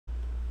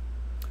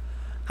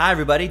Hi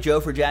everybody,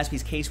 Joe for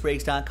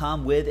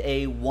JaspysCaseBreaks.com with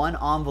a one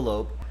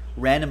envelope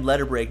random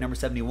letter break number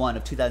 71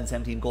 of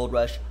 2017 Gold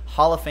Rush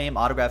Hall of Fame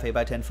autograph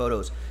 8x10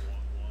 photos.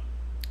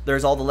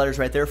 There's all the letters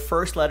right there,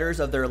 first letters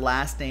of their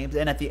last names,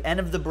 and at the end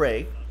of the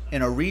break,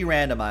 in a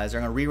re-randomizer,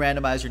 I'm going to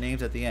re-randomize your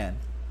names at the end.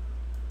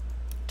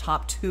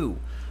 Top two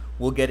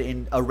will get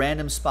in a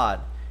random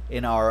spot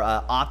in our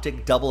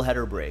Optic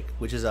doubleheader break,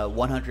 which is a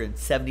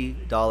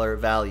 $170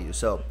 value.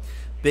 So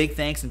big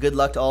thanks and good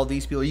luck to all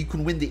these people. You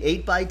can win the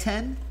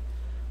 8x10.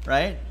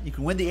 Right? You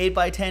can win the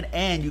 8x10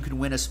 and you can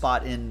win a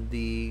spot in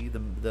the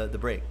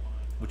break,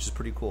 which is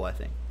pretty cool, I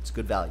think. It's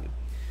good value.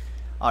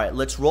 All right,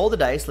 let's roll the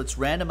dice. Let's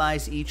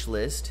randomize each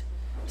list.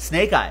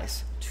 Snake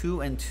Eyes, 2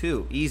 and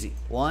 2. Easy.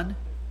 1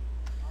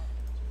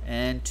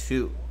 and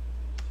 2.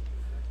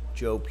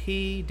 Joe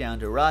P. down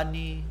to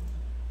Rodney.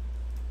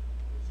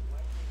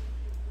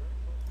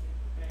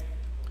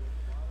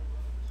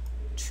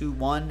 Two,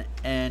 1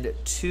 and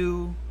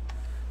 2.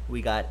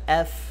 We got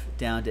F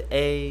down to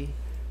A.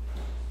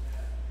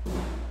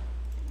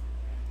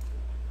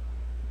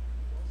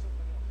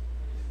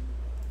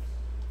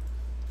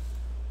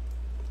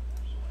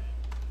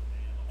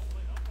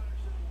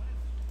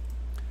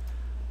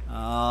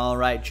 All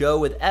right, Joe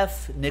with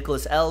F,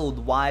 Nicholas L with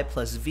Y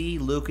plus V,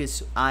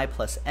 Lucas I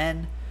plus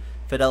N,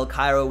 Fidel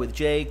Cairo with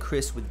J,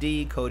 Chris with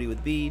D, Cody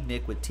with B,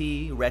 Nick with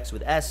T, Rex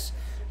with S,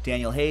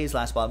 Daniel Hayes,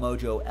 Last Spot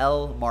Mojo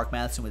L, Mark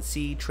Matheson with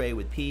C, Trey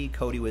with P,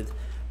 Cody with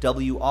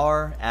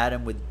WR,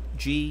 Adam with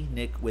G,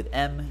 Nick with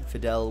M,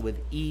 Fidel with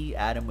E,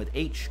 Adam with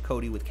H,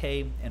 Cody with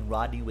K, and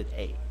Rodney with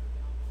A.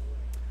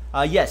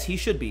 Yes, he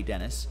should be,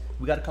 Dennis.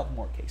 We got a couple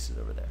more cases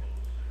over there.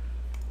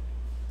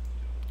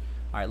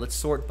 All right, let's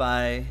sort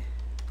by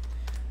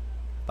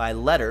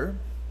letter.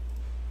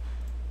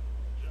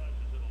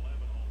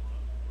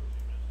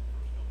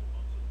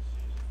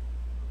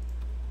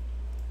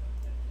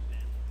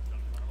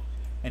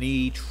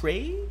 Any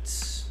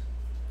trades?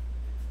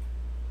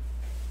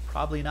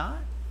 Probably not.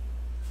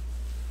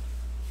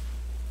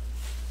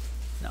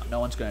 No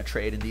one's going to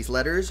trade in these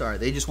letters. Or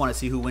they just want to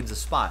see who wins a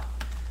spot.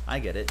 I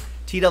get it.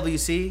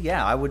 TWC,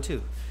 yeah, I would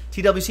too.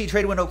 TWC,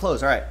 trade window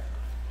closed. All right.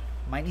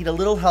 Might need a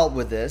little help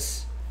with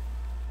this.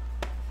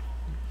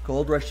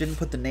 Gold Rush didn't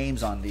put the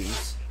names on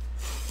these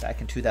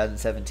back in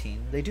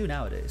 2017. They do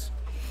nowadays.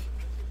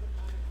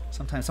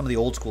 Sometimes some of the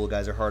old school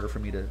guys are harder for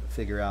me to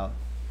figure out.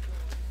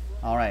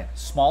 All right.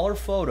 Smaller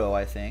photo,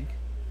 I think.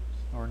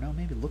 Or no,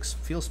 maybe it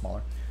feels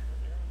smaller.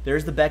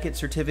 There's the Beckett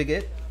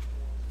certificate.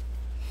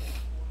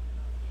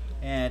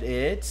 And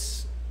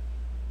it's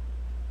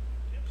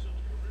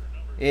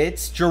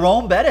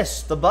Jerome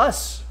Bettis, the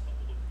bus.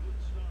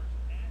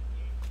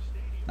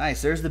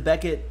 Nice. There's the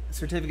Beckett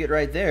certificate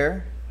right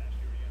there.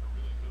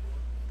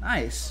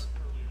 Nice.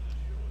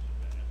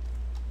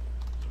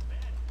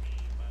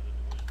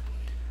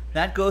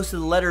 That goes to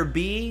the letter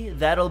B.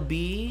 That'll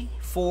be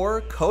for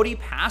Cody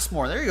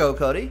Passmore. There you go,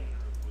 Cody.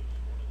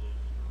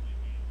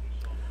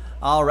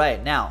 All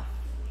right. Now,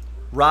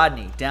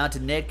 Rodney, down to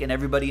Nick and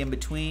everybody in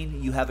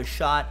between. You have a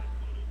shot.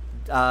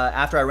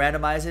 After I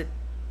randomize it,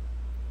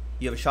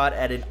 you have a shot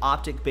at an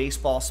Optic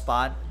baseball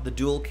spot, the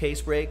dual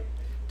case break.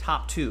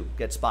 Top two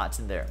get spots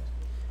in there.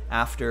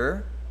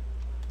 After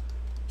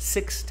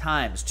 6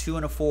 times, 2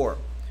 and a 4.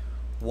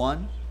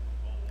 1,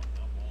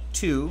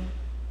 2,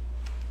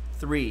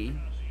 3,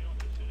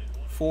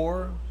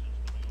 4,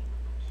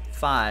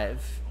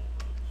 5,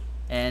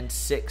 and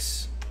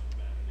 6.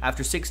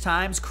 After 6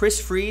 times,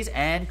 Chris Freeze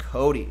and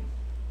Cody.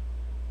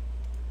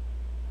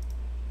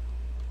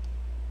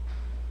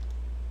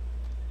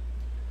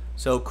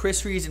 So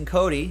Chris Freeze and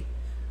Cody,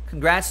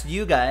 congrats to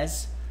you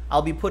guys.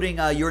 I'll be putting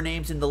your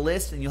names in the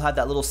list, and you'll have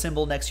that little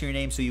symbol next to your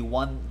name, so you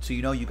won, so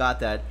you know you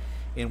got that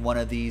in one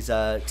of these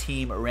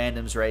team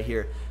randoms right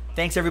here.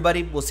 Thanks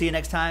everybody. We'll see you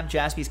next time.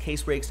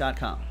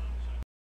 JaspysCaseBreaks.com.